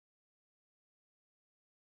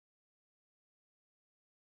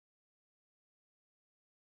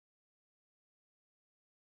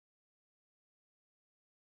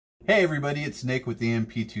Hey everybody, it's Nick with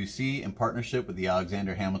EMPC in partnership with the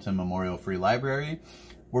Alexander Hamilton Memorial Free Library.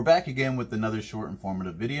 We're back again with another short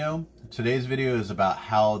informative video. Today's video is about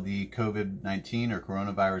how the COVID-19 or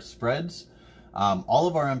coronavirus spreads. All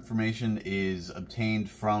of our information is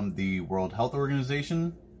obtained from the World Health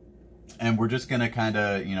Organization, and we're just going to kind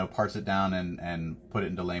of, parse it down and put it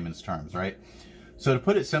into layman's terms, right? So to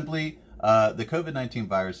put it simply, the COVID-19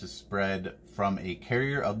 virus is spread from a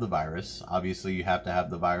carrier of the virus. Obviously, you have to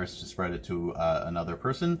have the virus to spread it to another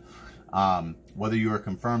person. Whether you are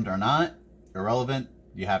confirmed or not, irrelevant,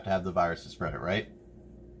 you have to have the virus to spread it, right?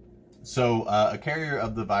 So a carrier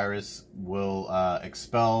of the virus will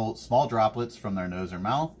expel small droplets from their nose or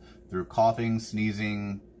mouth through coughing,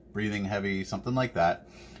 sneezing, breathing heavy, something like that.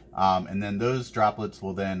 And then those droplets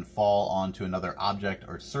will then fall onto another object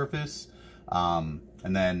or surface.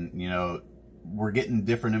 And then, we're getting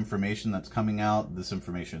different information that's coming out. This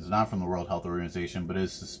information is not from the World Health Organization, but it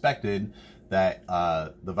is suspected that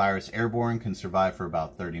the virus airborne can survive for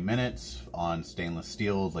about 30 minutes, on stainless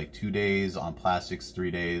steels like 2 days, on plastics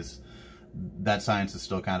 3 days. That science is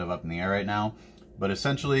still kind of up in the air right now. But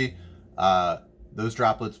essentially, those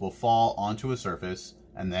droplets will fall onto a surface,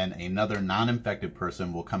 and then another non-infected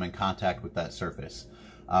person will come in contact with that surface.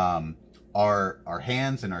 Our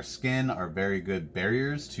hands and our skin are very good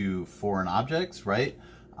barriers to foreign objects, right?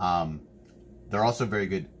 They're also very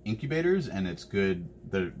good incubators, and it's good.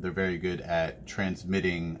 They're very good at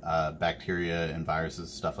transmitting bacteria and viruses,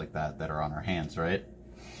 stuff like that are on our hands, right?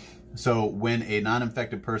 So when a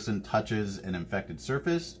non-infected person touches an infected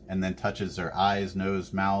surface and then touches their eyes,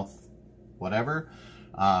 nose, mouth, whatever,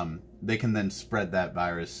 they can then spread that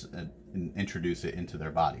virus and introduce it into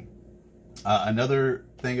their body. Another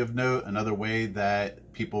thing of note, another way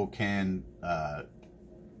that people can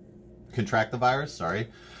contract the virus,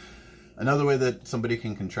 another way that somebody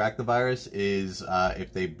can contract the virus is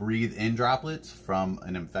if they breathe in droplets from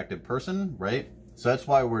an infected person, right? So that's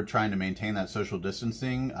why we're trying to maintain that social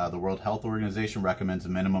distancing. The World Health Organization recommends a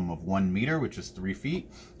minimum of 1 meter, which is 3 feet.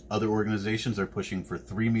 Other organizations are pushing for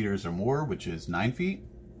 3 meters or more, which is 9 feet.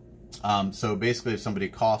 So basically, if somebody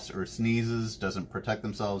coughs or sneezes, doesn't protect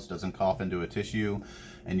themselves, doesn't cough into a tissue,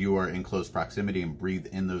 and you are in close proximity and breathe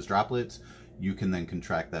in those droplets, you can then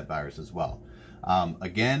contract that virus as well.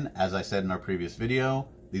 Again, as I said in our previous video,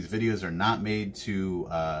 these videos are not made to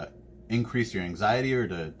increase your anxiety or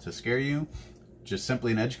to scare you, just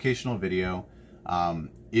simply an educational video.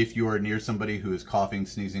 If you are near somebody who is coughing,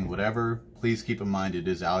 sneezing, whatever, please keep in mind it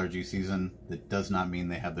is allergy season. That does not mean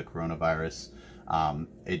they have the coronavirus.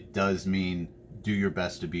 It does mean do your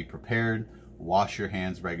best to be prepared, wash your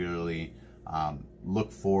hands regularly.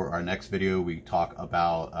 Look for our next video. We talk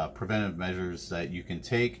about preventive measures that you can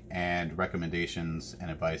take and recommendations and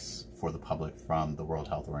advice for the public from the World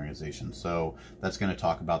Health Organization. So that's going to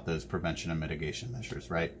talk about those prevention and mitigation measures,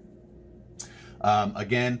 right?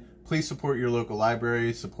 Again, please support your local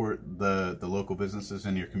library, support the local businesses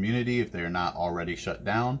in your community if they are not already shut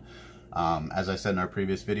down. As I said in our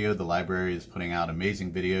previous video, the library is putting out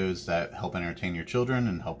amazing videos that help entertain your children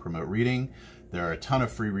and help promote reading. There are a ton of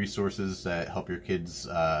free resources that help your kids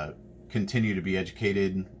continue to be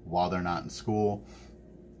educated while they're not in school.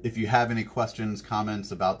 If you have any questions,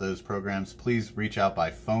 comments about those programs, please reach out by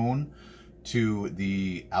phone to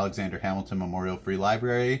the Alexander Hamilton Memorial Free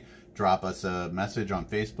Library. Drop us a message on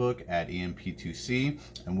Facebook at EMP2C,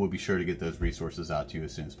 and we'll be sure to get those resources out to you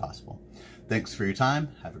as soon as possible. Thanks for your time.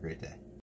 Have a great day.